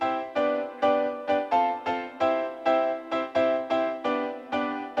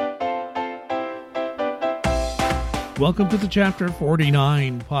Welcome to the Chapter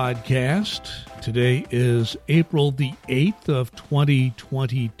 49 podcast. Today is April the 8th of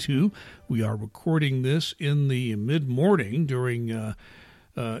 2022. We are recording this in the mid-morning during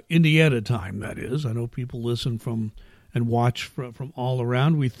Indiana time, that is. I know people listen from and watch from all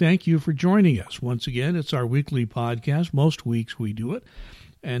around. We thank you for joining us. Once again, it's our weekly podcast. Most weeks we do it.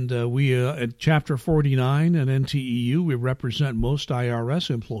 And we, at Chapter 49 and NTEU, we represent most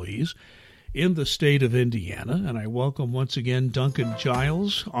IRS employees in the state of Indiana. And I welcome once again Duncan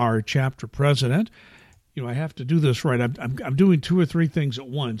Giles, our chapter president. You know, I have to do this right. I'm doing two or three things at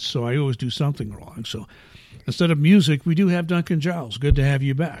once, so I always do something wrong. So instead of music, we do have Duncan Giles. Good to have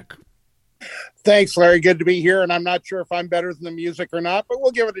you back. Thanks, Larry. Good to be here. And I'm not sure if I'm better than the music or not, but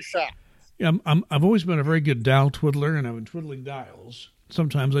we'll give it a shot. Yeah, I've always been a very good dial twiddler, and I've been twiddling dials.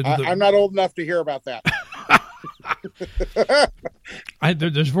 Sometimes I do. I'm not old enough to hear about that.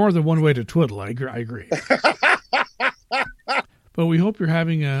 There's more than one way to twiddle. I agree. But we hope you're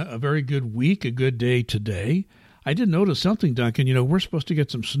having a very good week, a good day today. I did notice something, Duncan. You know, we're supposed to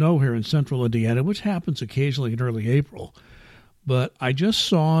get some snow here in central Indiana, which happens occasionally in early April. But I just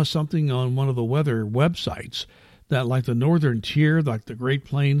saw something on one of the weather websites that, like the northern tier, like the Great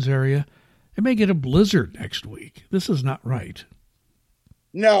Plains area, it may get a blizzard next week. This is not right.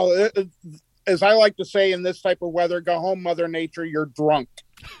 No, as I like to say in this type of weather, go home, Mother Nature, you're drunk.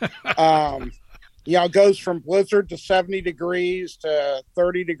 It goes from blizzard to 70 degrees to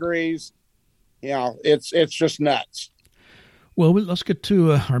 30 degrees. You know, it's just nuts. Well, let's get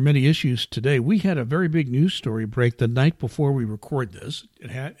to our many issues today. We had a very big news story break the night before we record this.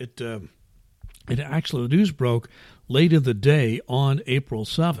 The news broke late in the day on April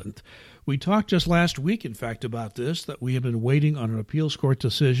 7th. We talked just last week, in fact, about this, that we have been waiting on an appeals court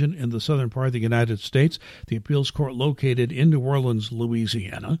decision in the southern part of the United States, the appeals court located in New Orleans,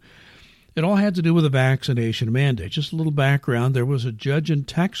 Louisiana. It all had to do with a vaccination mandate. Just a little background, there was a judge in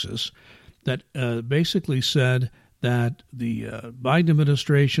Texas that basically said that the Biden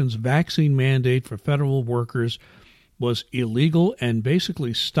administration's vaccine mandate for federal workers was illegal and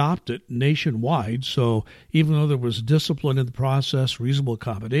basically stopped it nationwide. So even though there was discipline in the process, reasonable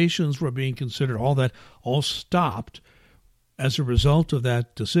accommodations were being considered, all that all stopped as a result of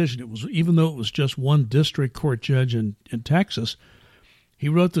that decision. It was, even though it was just one district court judge in Texas, he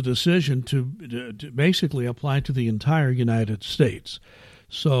wrote the decision to basically apply to the entire United States.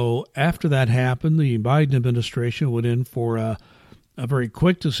 So after that happened, the Biden administration went in for a very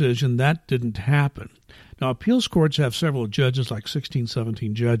quick decision. That didn't happen. Now, appeals courts have several judges, like 16,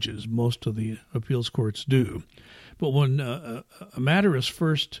 17 judges. Most of the appeals courts do. But when a matter is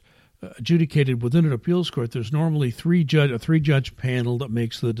first adjudicated within an appeals court, there's normally a three-judge panel that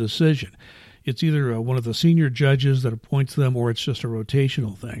makes the decision. It's either one of the senior judges that appoints them, or it's just a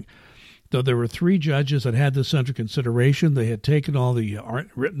rotational thing. Though there were three judges that had this under consideration. They had taken all the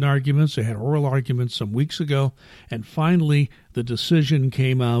written arguments. They had oral arguments some weeks ago. And finally, the decision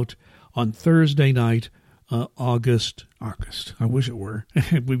came out on Thursday night, August. I wish it were.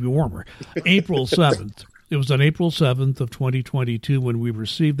 It would be warmer. April 7th. It was on April 7th of 2022 when we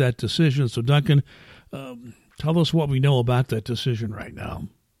received that decision. So, Duncan, tell us what we know about that decision right now.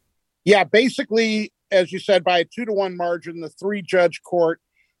 Yeah, basically, as you said, by a 2-1 margin, the three-judge court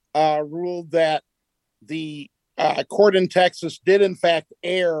ruled that the court in Texas did, in fact,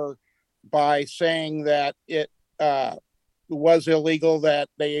 err by saying that it was illegal, that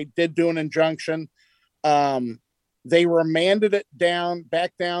they did do an injunction. They remanded it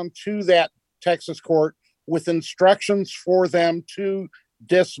back down to that Texas court with instructions for them to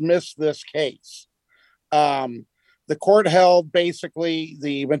dismiss this case. The court held, basically,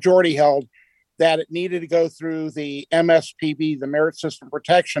 the majority held, that it needed to go through the MSPB, the Merit System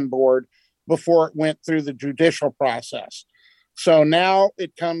Protection Board, before it went through the judicial process. So now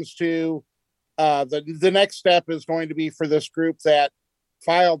it comes to the next step is going to be for this group that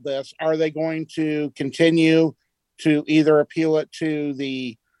filed this. Are they going to continue to either appeal it to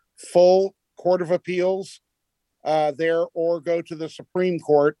the full Court of Appeals there, or go to the Supreme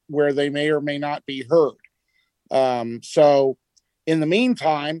Court, where they may or may not be heard? So in the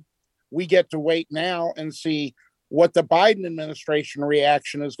meantime, we get to wait now and see what the Biden administration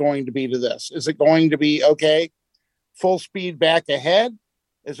reaction is going to be to this. Is it going to be, okay, full speed back ahead?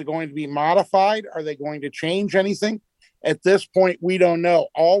 Is it going to be modified? Are they going to change anything? At this point, we don't know.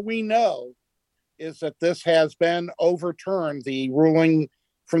 All we know is that this has been overturned. The ruling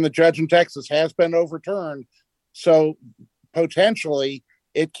from the judge in Texas has been overturned. So potentially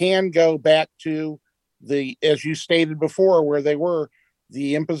it can go back to the, as you stated before, where they were,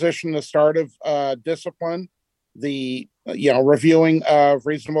 the imposition, the start of discipline, the reviewing of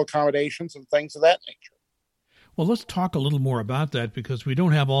reasonable accommodations and things of that nature. Well, let's talk a little more about that because we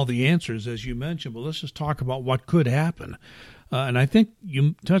don't have all the answers, as you mentioned, but let's just talk about what could happen. And I think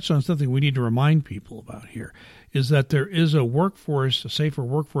you touched on something we need to remind people about here, is that there is a safer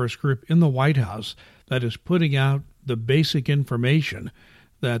workforce group in the White House that is putting out the basic information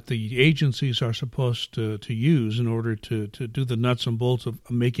that the agencies are supposed to use in order to do the nuts and bolts of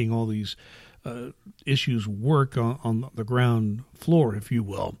making all these issues work on the ground floor, if you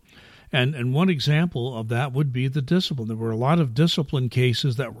will. And one example of that would be the discipline. There were a lot of discipline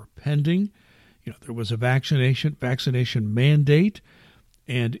cases that were pending. There was a vaccination mandate,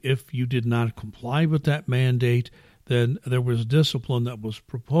 and if you did not comply with that mandate, then there was discipline that was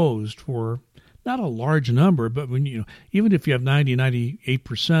proposed for not a large number, but even if you have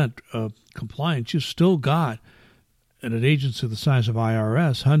 98% of compliance, you still got at an agency the size of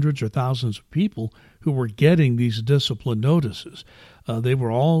IRS hundreds or thousands of people who were getting these discipline notices. They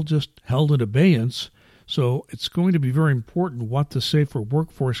were all just held in abeyance. So it's going to be very important what the Safer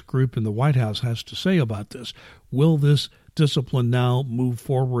Workforce Group in the White House has to say about this. Will this discipline now move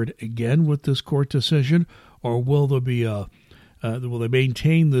forward again with this court decision, or will there be will they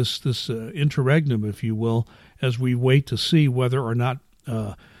maintain this interregnum, if you will, as we wait to see whether or not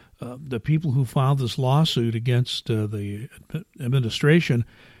the people who filed this lawsuit against the administration,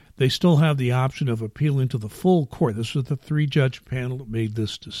 they still have the option of appealing to the full court. This was the 3-judge panel that made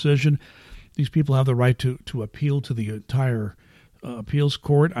this decision. These people have the right to appeal to the entire appeals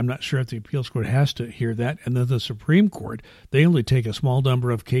court. I'm not sure if the appeals court has to hear that. And then the Supreme Court, they only take a small number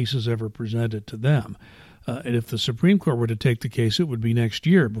of cases ever presented to them. And if the Supreme Court were to take the case, it would be next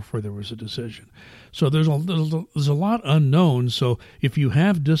year before there was a decision. So there's a lot unknown. So if you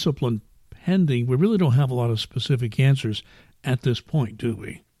have discipline pending, we really don't have a lot of specific answers at this point, do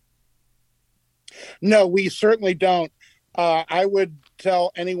we? No, we certainly don't. I would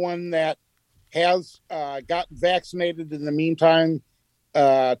tell anyone that has gotten vaccinated in the meantime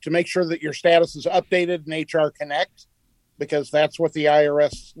to make sure that your status is updated in HR Connect, because that's what the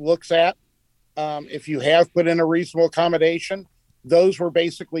IRS looks at. If you have put in a reasonable accommodation, those were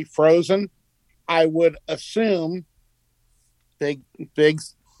basically frozen. I would assume, big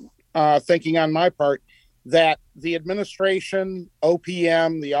thinking on my part, that the administration,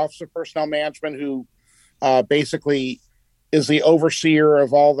 OPM, the Office of Personnel Management, who basically is the overseer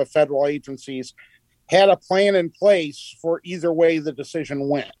of all the federal agencies, had a plan in place for either way the decision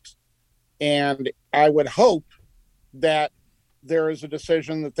went. And I would hope that there is a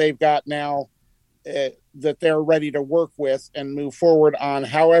decision that they've got now that they're ready to work with and move forward on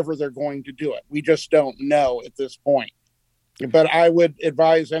however they're going to do it. We just don't know at this point. But I would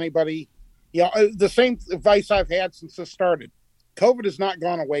advise anybody, the same advice I've had since this started. COVID has not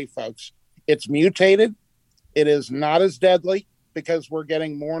gone away, folks. It's mutated. It is not as deadly because we're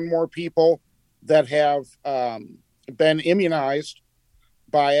getting more and more people that have been immunized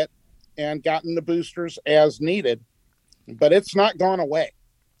by it and gotten the boosters as needed. But it's not gone away.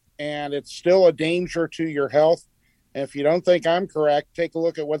 And it's still a danger to your health. And if you don't think I'm correct, take a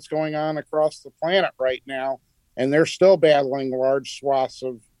look at what's going on across the planet right now. And they're still battling large swaths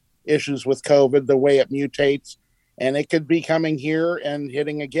of issues with COVID, the way it mutates. And it could be coming here and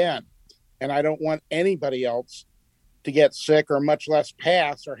hitting again. And I don't want anybody else to get sick, or much less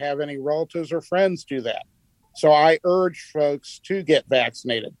pass or have any relatives or friends do that. So I urge folks to get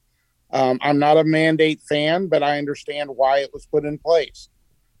vaccinated. I'm not a mandate fan, but I understand why it was put in place.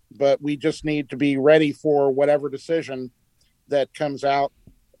 But we just need to be ready for whatever decision that comes out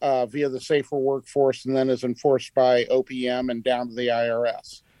via the Safer Workforce and then is enforced by OPM and down to the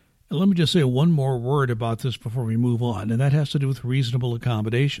IRS. And let me just say one more word about this before we move on, and that has to do with reasonable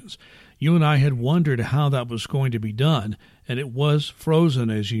accommodations. You and I had wondered how that was going to be done, and it was frozen,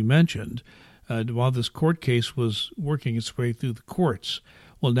 as you mentioned, while this court case was working its way through the courts.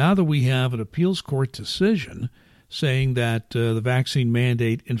 Well, now that we have an appeals court decision saying that the vaccine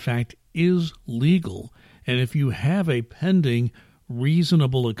mandate, in fact, is legal, and if you have a pending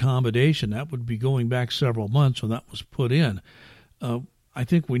reasonable accommodation, that would be going back several months when that was put in. I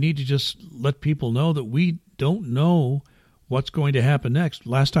think we need to just let people know that we don't know what's going to happen next.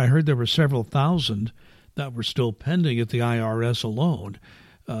 Last I heard, there were several thousand that were still pending at the IRS alone.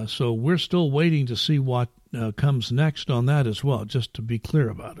 So we're still waiting to see what comes next on that as well, just to be clear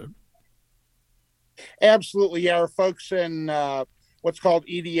about it. Absolutely. Yeah, our folks in what's called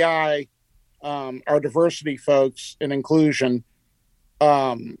EDI, our diversity folks and inclusion,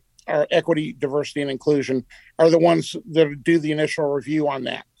 our equity, diversity, and inclusion, are the ones that do the initial review on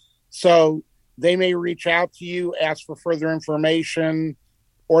that. So they may reach out to you, ask for further information,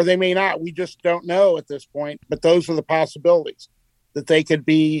 or they may not. We just don't know at this point. But those are the possibilities, that they could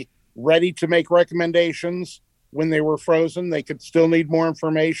be ready to make recommendations when they were frozen. They could still need more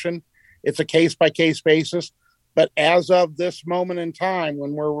information. It's a case-by-case basis. But as of this moment in time,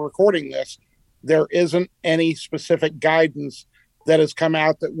 when we're recording this, there isn't any specific guidance that has come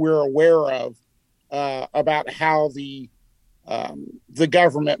out that we're aware of about how the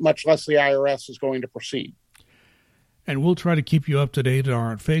government, much less the IRS, is going to proceed. And we'll try to keep you up to date on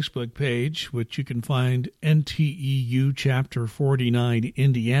our Facebook page, which you can find NTEU Chapter 49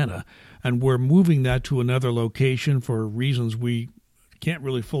 Indiana. And we're moving that to another location for reasons we can't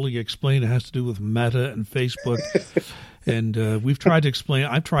really fully explain. It has to do with Meta and Facebook. And we've tried to explain.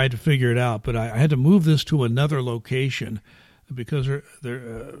 I've tried to figure it out, but I had to move this to another location because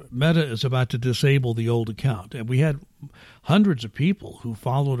Meta is about to disable the old account. And we had hundreds of people who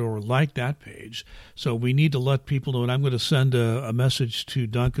followed or liked that page. So we need to let people know. And I'm going to send a message to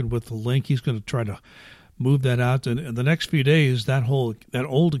Duncan with the link. He's going to try to move that out. And in the next few days, that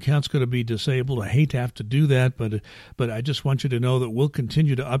old account's going to be disabled. I hate to have to do that, but I just want you to know that we'll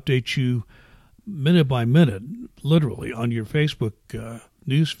continue to update you minute by minute, literally, on your Facebook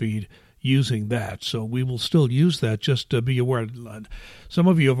news feed using that. So we will still use that. Just be aware. Some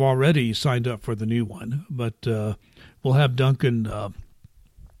of you have already signed up for the new one, but we'll have Duncan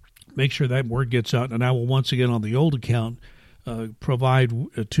make sure that word gets out. And I will once again on the old account provide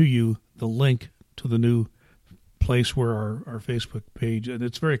to you the link to the new place where our Facebook page, and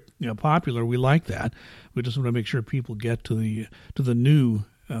it's very popular. We like that. We just want to make sure people get to the new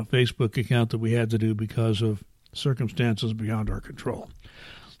Facebook account that we had to do because of circumstances beyond our control.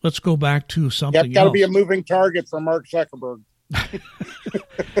 Let's go back to something else. Got to be a moving target for Mark Zuckerberg.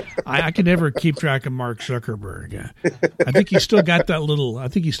 I can never keep track of Mark Zuckerberg. I think he's still got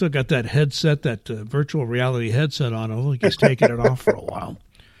that headset, that virtual reality headset on. I don't think he's taken it off for a while.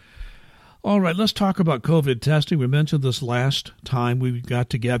 All right, let's talk about COVID testing. We mentioned this last time we got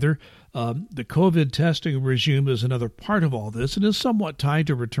together. The COVID testing regime is another part of all this and is somewhat tied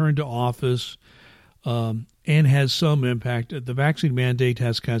to return to office and has some impact. The vaccine mandate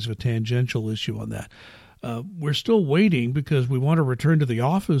has kind of a tangential issue on that. We're still waiting because we want to return to the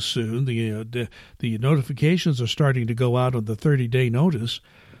office soon. The notifications are starting to go out on the 30-day notice,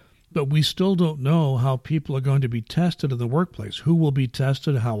 but we still don't know how people are going to be tested in the workplace, who will be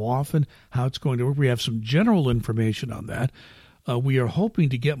tested, how often, how it's going to work. We have some general information on that. We are hoping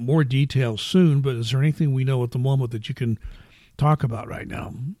to get more details soon, but is there anything we know at the moment that you can talk about right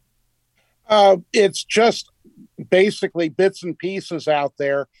now? It's just basically bits and pieces out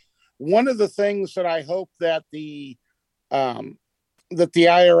there. One of the things that I hope that the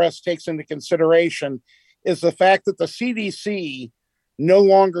IRS takes into consideration is the fact that the CDC no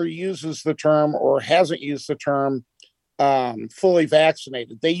longer uses the term or hasn't used the term fully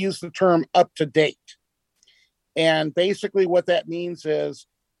vaccinated. They use the term up to date. And basically what that means is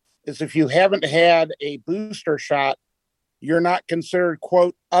if you haven't had a booster shot, you're not considered,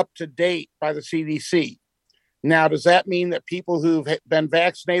 quote, up to date by the CDC. Now, does that mean that people who've been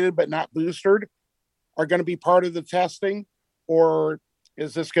vaccinated but not boosted are going to be part of the testing? Or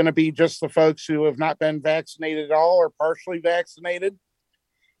is this going to be just the folks who have not been vaccinated at all or partially vaccinated?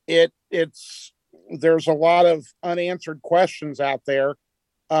 There's a lot of unanswered questions out there.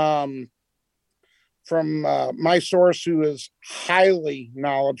 From my source, who is highly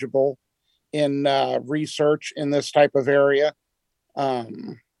knowledgeable in research in this type of area.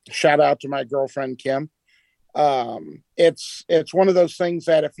 Shout out to my girlfriend, Kim. It's one of those things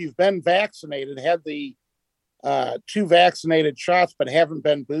that if you've been vaccinated, had the 2 vaccinated shots, but haven't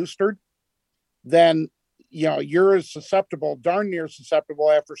been boosted, then, you're as susceptible, darn near susceptible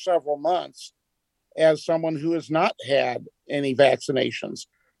after several months as someone who has not had any vaccinations.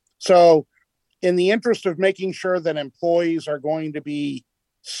 So in the interest of making sure that employees are going to be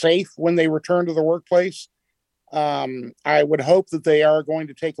safe when they return to the workplace, I would hope that they are going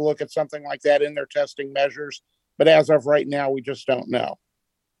to take a look at something like that in their testing measures. But as of right now, we just don't know.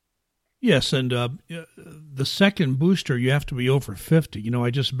 Yes, and the second booster, you have to be over 50. I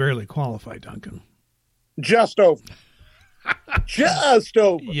just barely qualify, Duncan. Just over. Just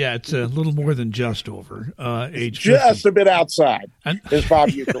over. Yeah, it's a little more than just over. Age just 50. A bit outside, as Bob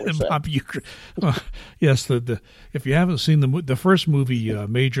Uecker would say. Bob Uecker. Yes, if you haven't seen the first movie,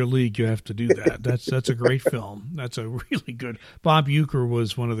 Major League, you have to do that. That's a great film. That's a really good. Bob Uecker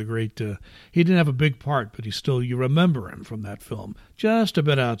was one of the great. He didn't have a big part, but you remember him from that film. Just a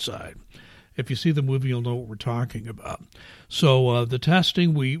bit outside. If you see the movie, you'll know what we're talking about. So the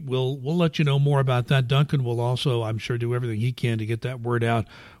testing, we'll let you know more about that. Duncan will also, I'm sure, do everything he can to get that word out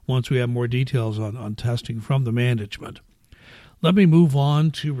once we have more details on testing from the management. Let me move on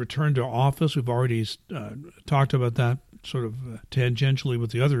to return to office. We've already talked about that sort of tangentially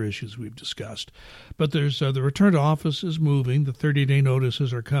with the other issues we've discussed. But there's the return to office is moving. The 30-day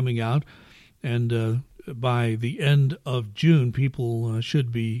notices are coming out, and by the end of June, people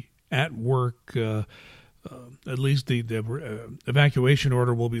should be at work. At least the evacuation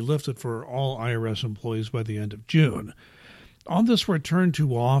order will be lifted for all IRS employees by the end of June. On this return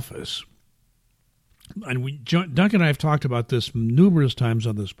to office, and Duncan and I have talked about this numerous times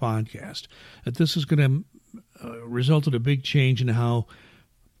on this podcast, that this is going to result in a big change in how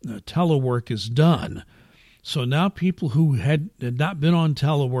telework is done. So now people who had not been on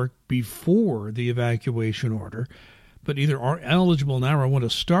telework before the evacuation order, but either are eligible now or want to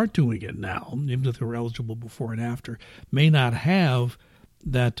start doing it now, even if they were eligible before and after, may not have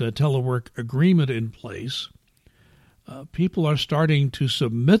that telework agreement in place. People are starting to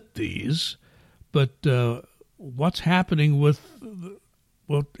submit these, but what's happening with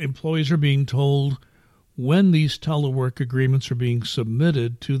what employees are being told when these telework agreements are being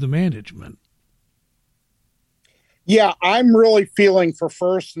submitted to the management? Yeah, I'm really feeling for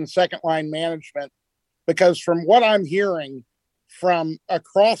first and second line management, because from what I'm hearing from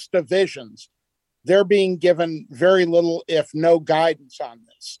across divisions, they're being given very little, if no guidance on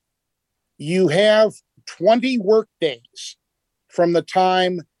this. You have 20 work days from the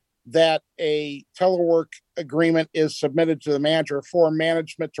time that a telework agreement is submitted to the manager for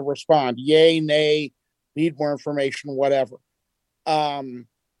management to respond. Yay, nay, need more information, whatever.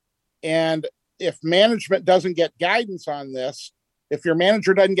 And if management doesn't get guidance on this, if your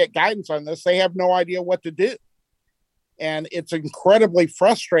manager doesn't get guidance on this, they have no idea what to do. And it's incredibly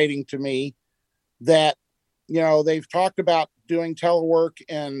frustrating to me that, they've talked about doing telework.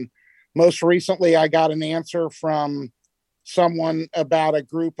 And most recently, I got an answer from someone about a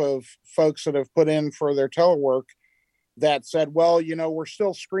group of folks that have put in for their telework that said, well, we're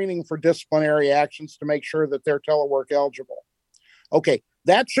still screening for disciplinary actions to make sure that they're telework eligible. Okay,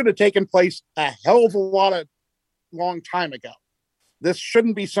 that should have taken place a hell of a long time ago. This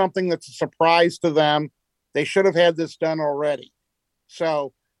shouldn't be something that's a surprise to them. They should have had this done already.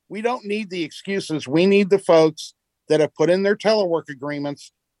 So we don't need the excuses. We need the folks that have put in their telework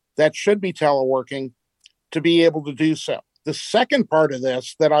agreements that should be teleworking to be able to do so. The second part of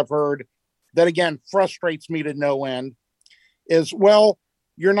this that I've heard that, again, frustrates me to no end is, well,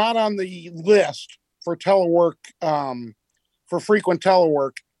 you're not on the list for telework, for frequent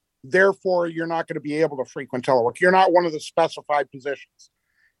telework. Therefore, you're not going to be able to frequent telework. You're not one of the specified positions.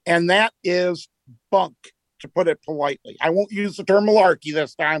 And that is bunk, to put it politely. I won't use the term malarkey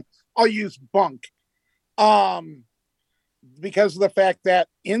this time. I'll use bunk. Because of the fact that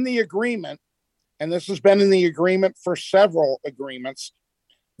in the agreement, and this has been in the agreement for several agreements,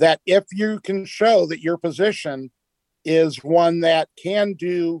 that if you can show that your position is one that can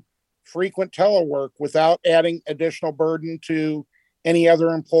do frequent telework without adding additional burden to any other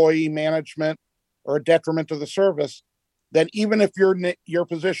employee, management, or a detriment to the service, then even if your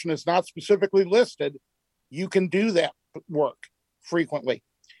position is not specifically listed, you can do that work frequently.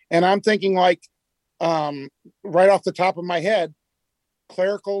 And I'm thinking right off the top of my head,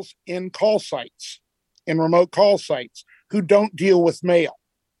 clericals in call sites, in remote call sites, who don't deal with mail.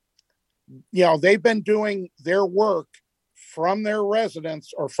 They've been doing their work from their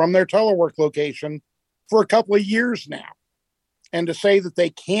residence or from their telework location for a couple of years now. And to say that they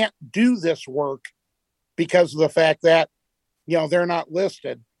can't do this work because of the fact that, they're not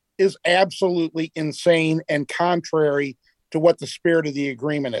listed is absolutely insane and contrary to what the spirit of the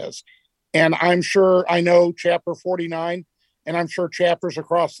agreement is. And I know Chapter 49, and I'm sure chapters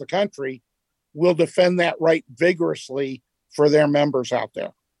across the country will defend that right vigorously for their members out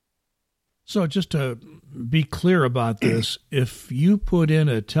there. So just to be clear about this, if you put in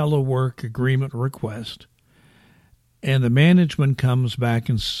a telework agreement request and the management comes back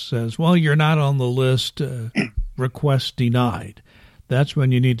and says, well, you're not on the list, request denied, that's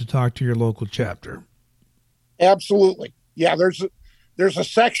when you need to talk to your local chapter. Absolutely. Yeah, there's a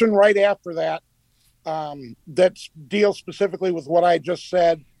section right after that that deals specifically with what I just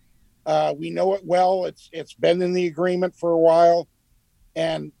said. We know it well. It's been in the agreement for a while.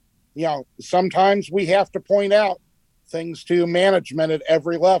 And, sometimes we have to point out things to management at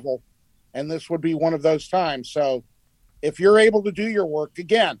every level. And this would be one of those times. So if you're able to do your work,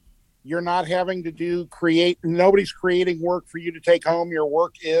 again, you're not having to nobody's creating work for you to take home. Your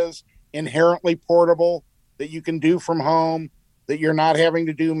work is inherently portable, that you can do from home, that you're not having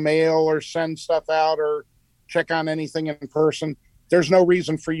to do mail or send stuff out or check on anything in person. There's no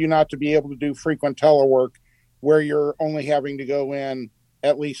reason for you not to be able to do frequent telework where you're only having to go in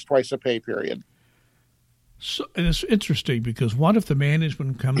at least twice a pay period. So, and it's interesting because what if the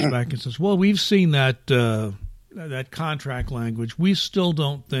management comes back and says, well, we've seen that that contract language, we still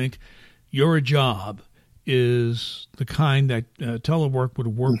don't think your job is the kind that telework would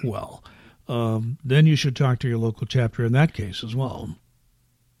work well. Then you should talk to your local chapter in that case as well.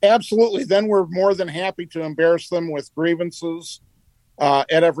 Absolutely. Then we're more than happy to embarrass them with grievances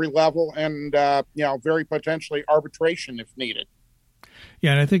at every level and, very potentially arbitration if needed.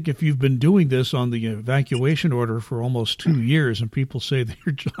 Yeah, and I think if you've been doing this on the evacuation order for almost 2 years and people say that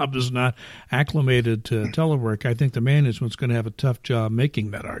your job is not acclimated to telework, I think the management's going to have a tough job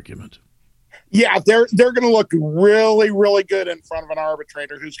making that argument. Yeah, they're going to look really, really good in front of an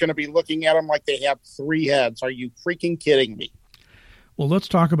arbitrator who's going to be looking at them like they have 3 heads. Are you freaking kidding me? Well, let's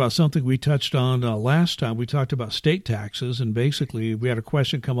talk about something we touched on last time. We talked about state taxes, and basically we had a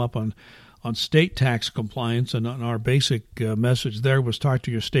question come up on state tax compliance, and our basic message there was talk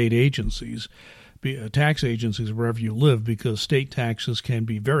to your state agencies, tax agencies wherever you live, because state taxes can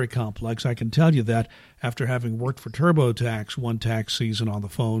be very complex. I can tell you that after having worked for TurboTax one tax season on the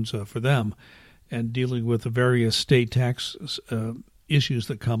phones for them and dealing with the various state tax issues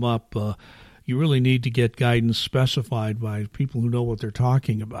that come up, you really need to get guidance specified by people who know what they're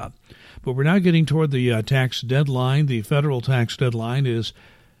talking about. But we're now getting toward the tax deadline. The federal tax deadline is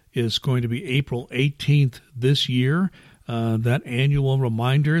going to be April 18th this year. That annual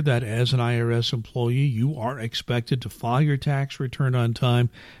reminder that as an IRS employee, you are expected to file your tax return on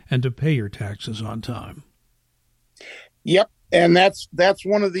time and to pay your taxes on time. Yep. And that's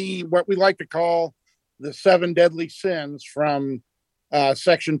one of the, what we like to call the 7 deadly sins from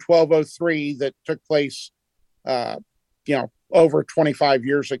Section 1203 that took place, over 25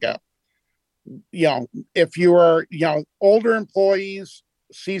 years ago. If you are, older employees,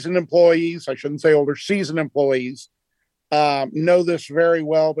 seasoned employees, I shouldn't say older, seasoned employees, know this very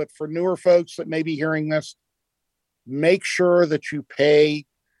well. But for newer folks that may be hearing this, make sure that you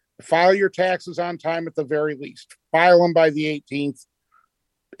file your taxes on time at the very least. File them by the 18th.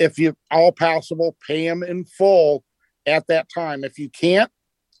 If you all possible, pay them in full at that time. If you can't,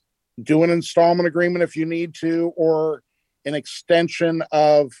 do an installment agreement if you need to, or an extension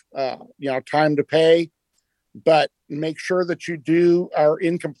of time to pay. But make sure that you are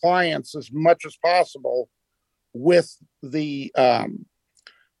in compliance as much as possible with the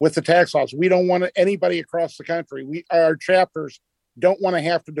tax laws. We don't want anybody across the country. Our chapters don't want to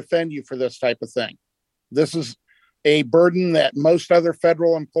have to defend you for this type of thing. This is a burden that most other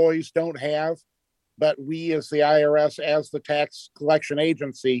federal employees don't have, but we as the IRS, as the tax collection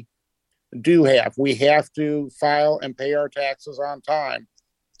agency, do have. We have to file and pay our taxes on time.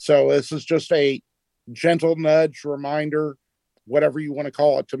 So this is just a gentle nudge, reminder, whatever you want to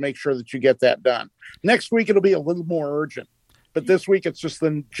call it, to make sure that you get that done. Next week, it'll be a little more urgent, but this week it's just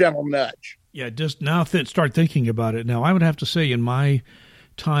the gentle nudge. Yeah, just now start thinking about it. Now, I would have to say in my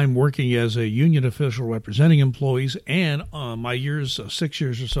time working as a union official representing employees and my 6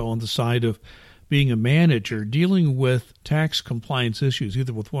 years or so on the side of being a manager, dealing with tax compliance issues,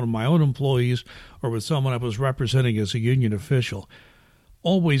 either with one of my own employees or with someone I was representing as a union official,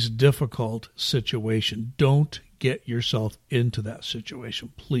 always difficult situation. Don't get yourself into that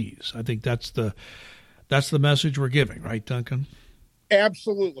situation, please. I think that's the message we're giving, right, Duncan?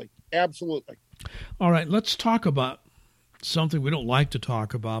 Absolutely. Absolutely. All right, let's talk about something we don't like to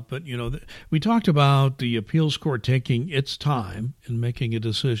talk about, but, we talked about the appeals court taking its time in making a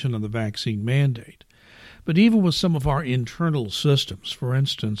decision on the vaccine mandate. But even with some of our internal systems, for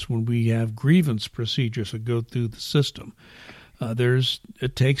instance, when we have grievance procedures that go through the system,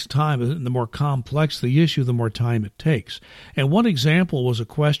 it takes time. And the more complex the issue, the more time it takes. And one example was a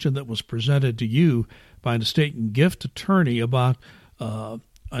question that was presented to you by an estate and gift attorney about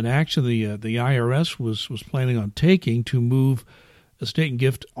an action the IRS was planning on taking to move estate and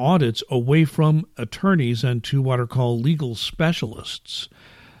gift audits away from attorneys and to what are called legal specialists.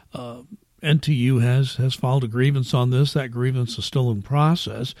 NTU has filed a grievance on this. That grievance is still in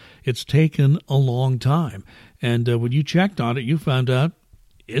process. It's taken a long time. And when you checked on it, you found out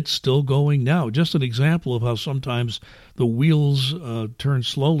it's still going now. Just an example of how sometimes the wheels turn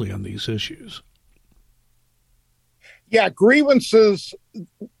slowly on these issues. Yeah, grievances,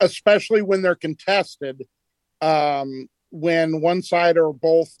 especially when they're contested, when one side or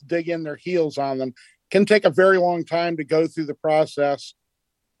both dig in their heels on them, can take a very long time to go through the process.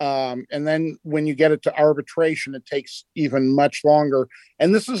 And then when you get it to arbitration, it takes even much longer.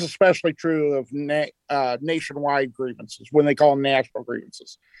 And this is especially true of nationwide grievances, when they call them national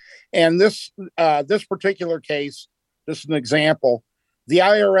grievances. And this particular case, just an example, the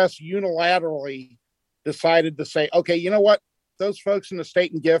IRS unilaterally decided to say, okay, you know what? Those folks in the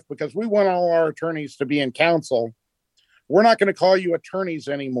estate and gift, because we want all our attorneys to be in counsel, we're not going to call you attorneys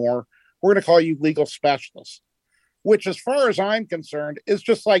anymore. We're going to call you legal specialists. which, as far as I'm concerned, is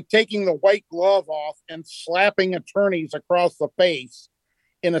just like taking the white glove off and slapping attorneys across the face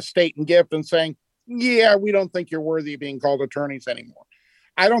in a state and gift and saying, yeah, we don't think you're worthy of being called attorneys anymore.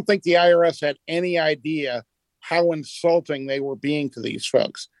 I don't think the IRS had any idea how insulting they were being to these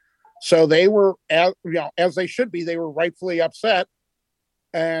folks. So they were, as they should be, they were rightfully upset.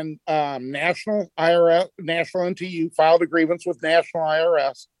 And National NTU filed a grievance with National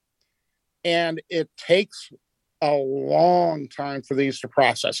IRS. And it takes a long time for these to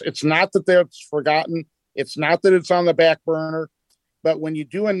process. It's not that it's forgotten. It's not that it's on the back burner. But when you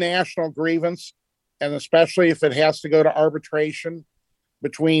do a national grievance, and especially if it has to go to arbitration,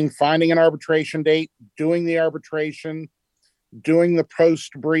 between finding an arbitration date, doing the arbitration, doing the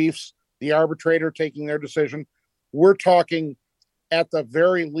post briefs, the arbitrator taking their decision, we're talking at the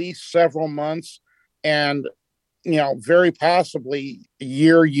very least several months and, very possibly a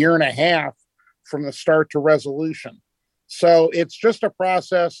year and a half from the start to resolution. So it's just a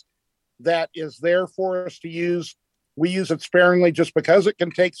process that is there for us to use. We use it sparingly just because it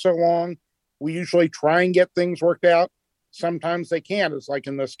can take so long. We usually try and get things worked out. Sometimes they can't, as like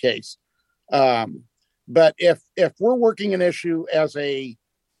in this case. But if we're working an issue as a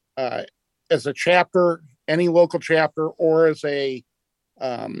chapter, any local chapter, or as a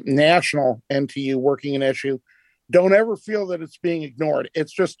national NTU working an issue, don't ever feel that it's being ignored.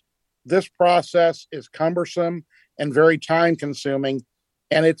 It's just this process is cumbersome and very time consuming,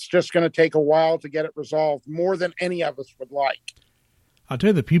 and it's just going to take a while to get it resolved, more than any of us would like. I'll tell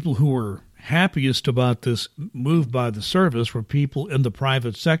you, the people who were happiest about this move by the service were people in the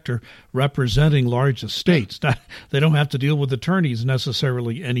private sector representing large estates. They don't have to deal with attorneys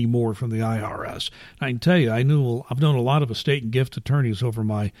necessarily anymore from the IRS. I can tell you, I've known a lot of estate and gift attorneys over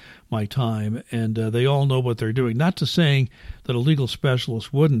my time, and they all know what they're doing. Not to saying that a legal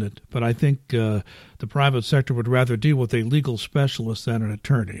specialist wouldn't, but I think the private sector would rather deal with a legal specialist than an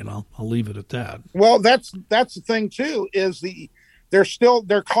attorney, and I'll leave it at that. Well, that's the thing too, is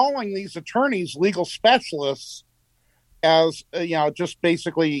they're calling these attorneys legal specialists as, just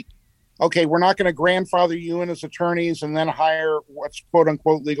basically, okay, we're not going to grandfather you in as attorneys and then hire what's quote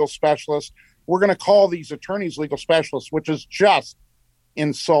unquote legal specialists. We're going to call these attorneys legal specialists, which is just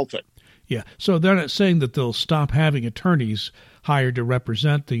insulting. Yeah. So they're not saying that they'll stop having attorneys hired to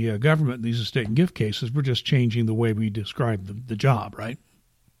represent the government in these estate and gift cases. We're just changing the way we describe the job, right?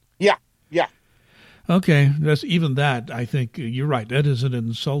 Yeah. Yeah. Okay, I think you're right. That is an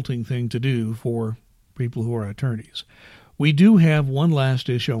insulting thing to do for people who are attorneys. We do have one last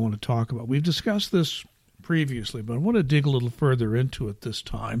issue I want to talk about. We've discussed this previously, but I want to dig a little further into it this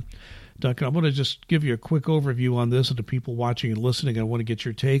time. Duncan, I want to just give you a quick overview on this, and to people watching and listening, I want to get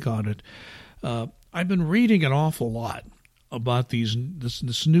your take on it. I've been reading an awful lot about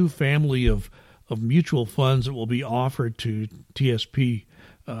this new family of mutual funds that will be offered to TSP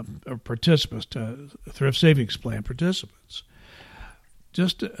participants, thrift savings plan participants.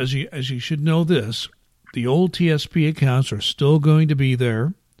 Just as you should know this, the old TSP accounts are still going to be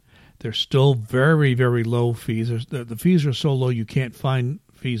there. They're still very, very low fees. The fees are so low you can't find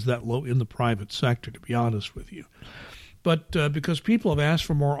fees that low in the private sector, to be honest with you. But because people have asked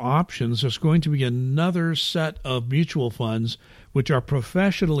for more options, there's going to be another set of mutual funds which are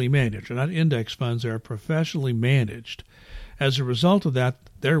professionally managed. They're not index funds, they're professionally managed. As a result of that,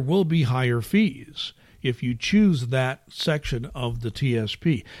 there will be higher fees if you choose that section of the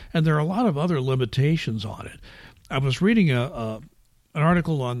TSP. And there are a lot of other limitations on it. I was reading an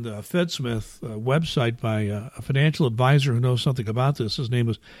article on the FedSmith website by a financial advisor who knows something about this. His name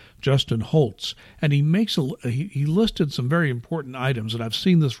is Justin Holtz. And he he listed some very important items, and I've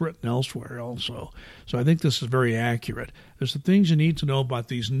seen this written elsewhere also. So I think this is very accurate. There's some things you need to know about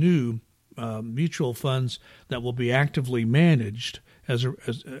these new mutual funds that will be actively managed as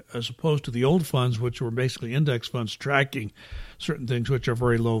opposed to the old funds, which were basically index funds tracking certain things which are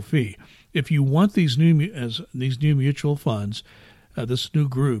very low fee. If you want these new mutual funds, this new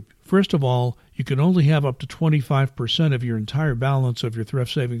group, first of all, you can only have up to 25% of your entire balance of your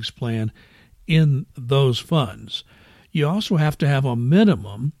thrift savings plan in those funds. You also have to have a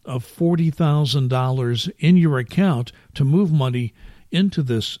minimum of $40,000 in your account to move money into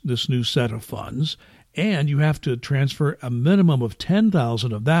this new set of funds, and you have to transfer a minimum of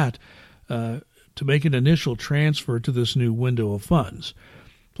 $10,000 of that to make an initial transfer to this new window of funds.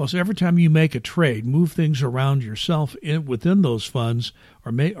 Plus, every time you make a trade, move things around yourself within those funds,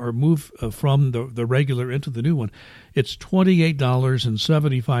 or move from the regular into the new one, it's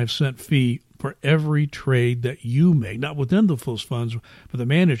 $28.75 fee for every trade that you make, not within those funds, but the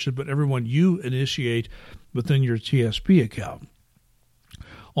management, but every one you initiate within your TSP account.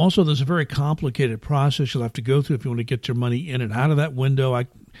 Also, there's a very complicated process you'll have to go through if you want to get your money in and out of that window.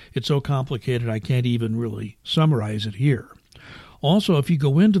 It's so complicated I can't even really summarize it here. Also, if you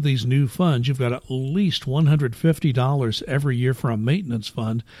go into these new funds, you've got at least $150 every year for a maintenance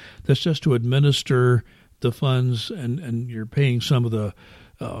fund. That's just to administer the funds, and you're paying some of the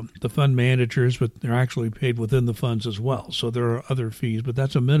fund managers, but they're actually paid within the funds as well. So there are other fees, but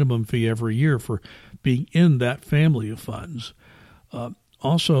that's a minimum fee every year for being in that family of funds.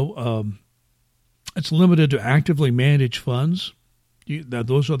 Also, it's limited to actively managed funds.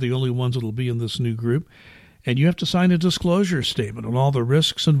 Those are the only ones that will be in this new group. And you have to sign a disclosure statement on all the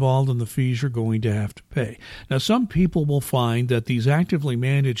risks involved and the fees you're going to have to pay. Now, some people will find that these actively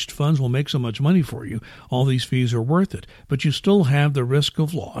managed funds will make so much money for you, all these fees are worth it. But you still have the risk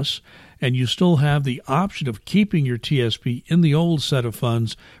of loss, and you still have the option of keeping your TSP in the old set of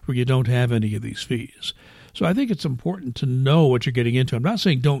funds where you don't have any of these fees. So I think it's important to know what you're getting into. I'm not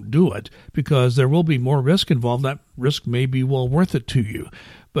saying don't do it, because there will be more risk involved. That risk may be well worth it to you.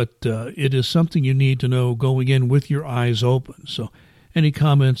 But it is something you need to know going in with your eyes open. So any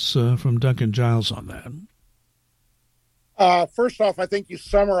comments from Duncan Giles on that? First off, I think you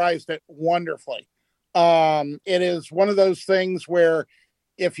summarized it wonderfully. It is one of those things where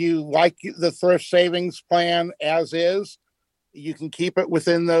if you like the thrift savings plan as is, you can keep it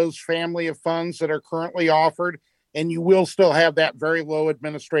within those family of funds that are currently offered, and you will still have that very low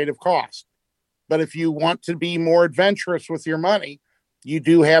administrative cost. But if you want to be more adventurous with your money, you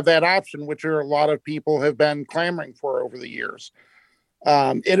do have that option, which a lot of people have been clamoring for over the years.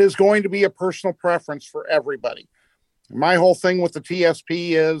 It is going to be a personal preference for everybody. My whole thing with the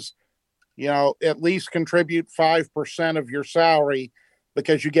TSP is, at least contribute 5% of your salary,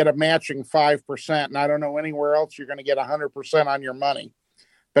 because you get a matching 5%. And I don't know anywhere else you're going to get 100% on your money.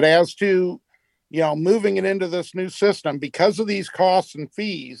 But as to, moving it into this new system, because of these costs and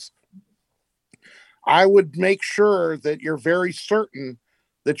fees, I would make sure that you're very certain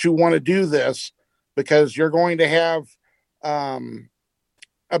that you want to do this, because you're going to have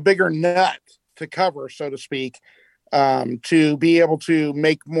a bigger nut to cover, so to speak, to be able to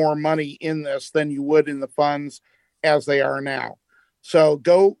make more money in this than you would in the funds as they are now. So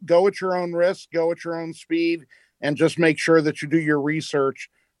go at your own risk, go at your own speed, and just make sure that you do your research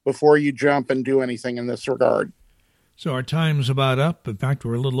before you jump and do anything in this regard. So our time's about up. In fact,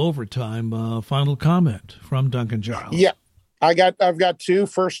 we're a little over time. Final comment from Duncan Giles. Yeah, I've got two.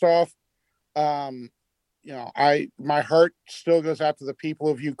 First off, my heart still goes out to the people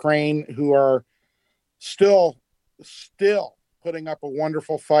of Ukraine who are still putting up a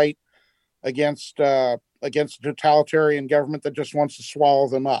wonderful fight against a totalitarian government that just wants to swallow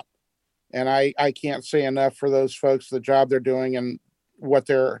them up. And I can't say enough for those folks, the job they're doing and what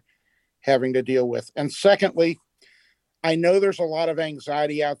they're having to deal with. And secondly, I know there's a lot of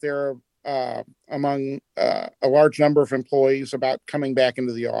anxiety out there among a large number of employees about coming back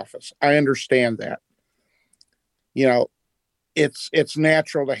into the office. I understand that. It's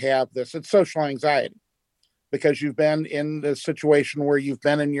natural to have this. It's social anxiety, because you've been in the situation where you've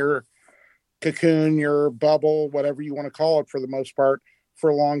been in your cocoon, your bubble, whatever you want to call it, for the most part,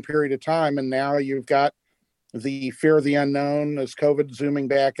 for a long period of time. And now you've got the fear of the unknown as COVID zooming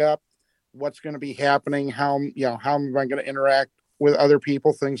back up. What's going to be happening? How am I going to interact with other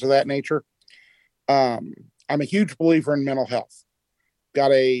people? Things of that nature. I'm a huge believer in mental health.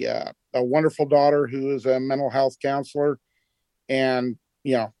 Got a wonderful daughter who is a mental health counselor, and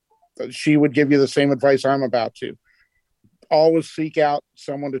she would give you the same advice I'm about to. Always seek out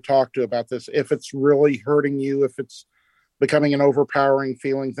someone to talk to about this if it's really hurting you, if it's becoming an overpowering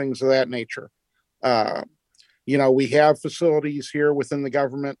feeling, things of that nature. We have facilities here within the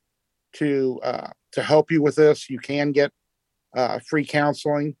government to help you with this. You can get free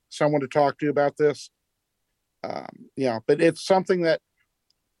counseling, someone to talk to about this. But it's something that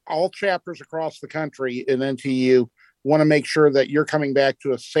all chapters across the country in NTU want to make sure that you're coming back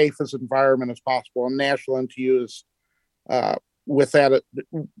to as safe as environment as possible. And National NTU is with that,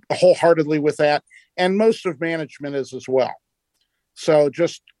 wholeheartedly with that. And most of management is as well. So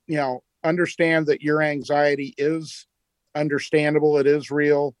just, understand that your anxiety is understandable. It is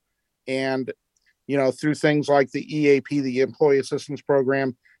real. And, through things like the EAP, the Employee Assistance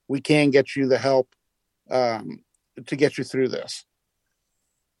Program, we can get you the help to get you through this.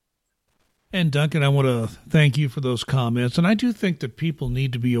 And Duncan, I want to thank you for those comments. And I do think that people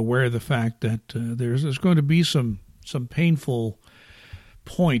need to be aware of the fact that there's going to be some painful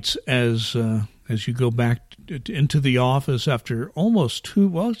points as you go back into the office after almost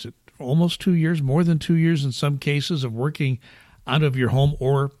 2 years, more than 2 years in some cases, of working out of your home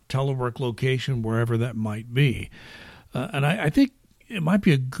or telework location, wherever that might be. And I think it might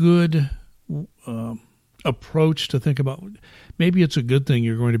be a good approach to think about. Maybe it's a good thing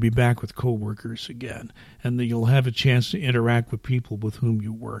you're going to be back with coworkers again, and that you'll have a chance to interact with people with whom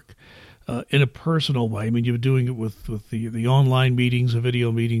you work in a personal way. I mean, you're doing it with the online meetings, the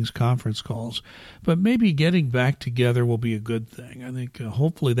video meetings, conference calls, but maybe getting back together will be a good thing. I think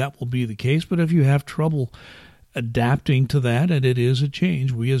hopefully that will be the case, but if you have trouble adapting to that, and it is a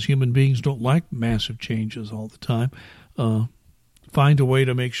change, we as human beings don't like massive changes all the time, find a way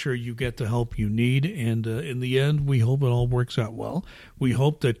to make sure you get the help you need. And in the end, we hope it all works out well. We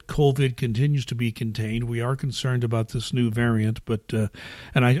hope that COVID continues to be contained. We are concerned about this new variant, but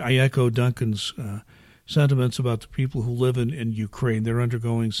and I echo Duncan's sentiments about the people who live in Ukraine. They're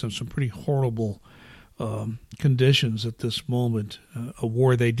undergoing some pretty horrible conditions at this moment, a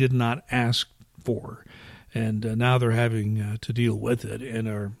war they did not ask for. And now they're having to deal with it and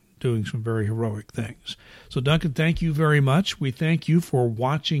are doing some very heroic things. So, Duncan, thank you very much. We thank you for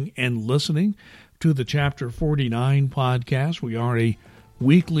watching and listening to the Chapter 49 podcast. We are a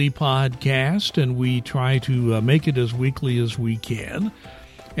weekly podcast, and we try to make it as weekly as we can.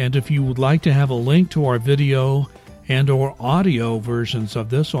 And if you would like to have a link to our video and or audio versions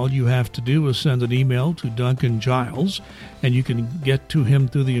of this, all you have to do is send an email to Duncan Giles, and you can get to him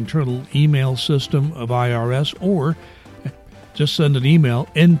through the internal email system of IRS, or just send an email,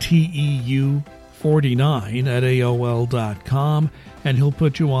 nteu49@aol.com, and he'll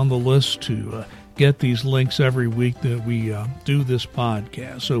put you on the list to get these links every week that we do this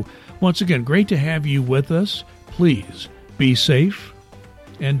podcast. So once again, great to have you with us. Please be safe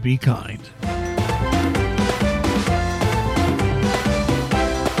and be kind.